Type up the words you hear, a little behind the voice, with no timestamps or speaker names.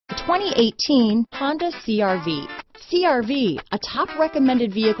2018 Honda CR-V. CR-V, a top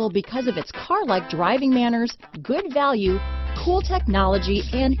recommended vehicle because of its car-like driving manners, good value, cool technology,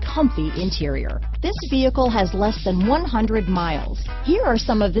 and comfy interior. This vehicle has less than 100 miles. Here are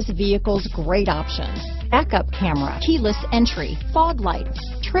some of this vehicle's great options: backup camera, keyless entry, fog lights,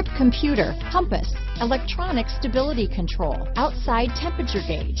 trip computer, compass, electronic stability control, outside temperature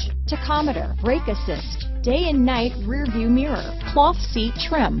gauge, tachometer, brake assist, day and night rear view mirror, cloth seat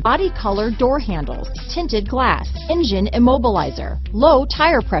trim, body color door handles, tinted glass, engine immobilizer, low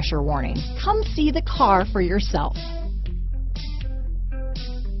tire pressure warning. Come see the car for yourself.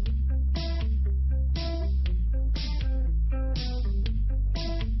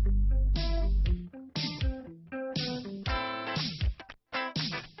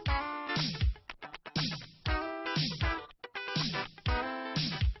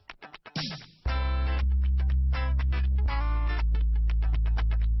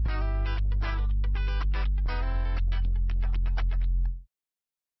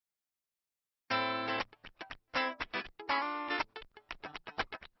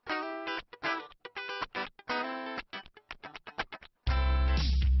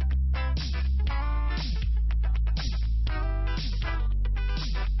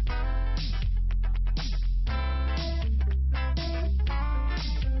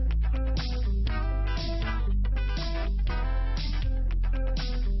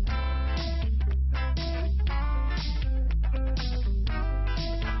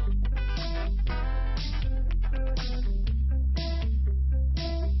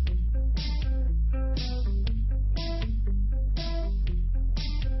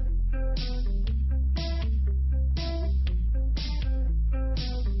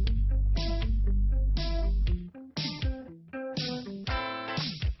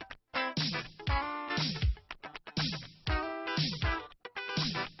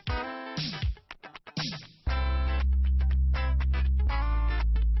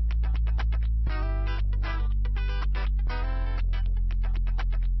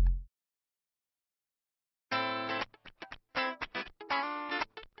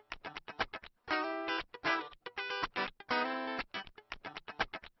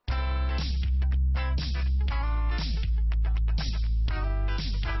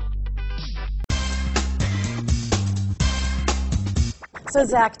 So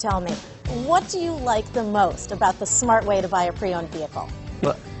Zach, tell me, what do you like the most about the smart way to buy a pre-owned vehicle?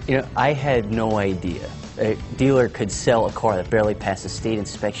 Well, I had no idea a dealer could sell a car that barely passed a state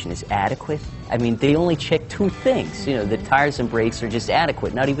inspection is adequate. I mean, they only check two things. The tires and brakes are just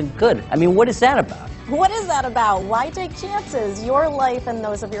adequate, not even good. I mean, what is that about? What is that about? Why take chances? Your life and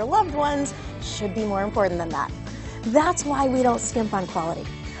those of your loved ones should be more important than that. That's why we don't skimp on quality.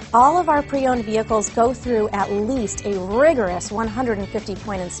 All of our pre-owned vehicles go through at least a rigorous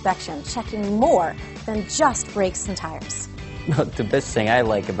 150-point inspection, checking more than just brakes and tires. The best thing I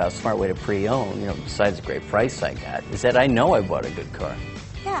like about Smart Way to Pre-Own, besides the great price I got, is that I know I bought a good car.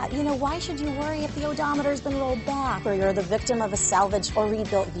 Yeah, why should you worry if the odometer's been rolled back, or you're the victim of a salvaged or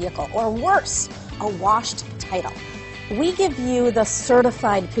rebuilt vehicle, or worse, a washed title? We give you the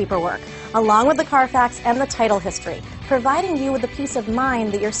certified paperwork, along with the Carfax and the title history, providing you with the peace of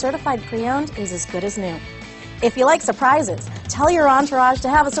mind that your certified pre-owned is as good as new. If you like surprises, tell your entourage to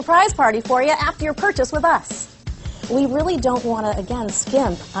have a surprise party for you after your purchase with us. We really don't want to, again,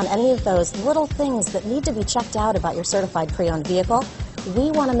 skimp on any of those little things that need to be checked out about your certified pre-owned vehicle.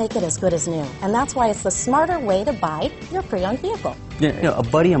 We want to make it as good as new, and that's why it's the smarter way to buy your pre-owned vehicle. Yeah, a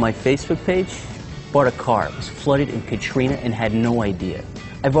buddy on my Facebook page bought a car. It was flooded in Katrina and had no idea.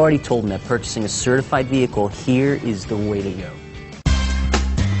 I've already told him that purchasing a certified vehicle here is the way to go.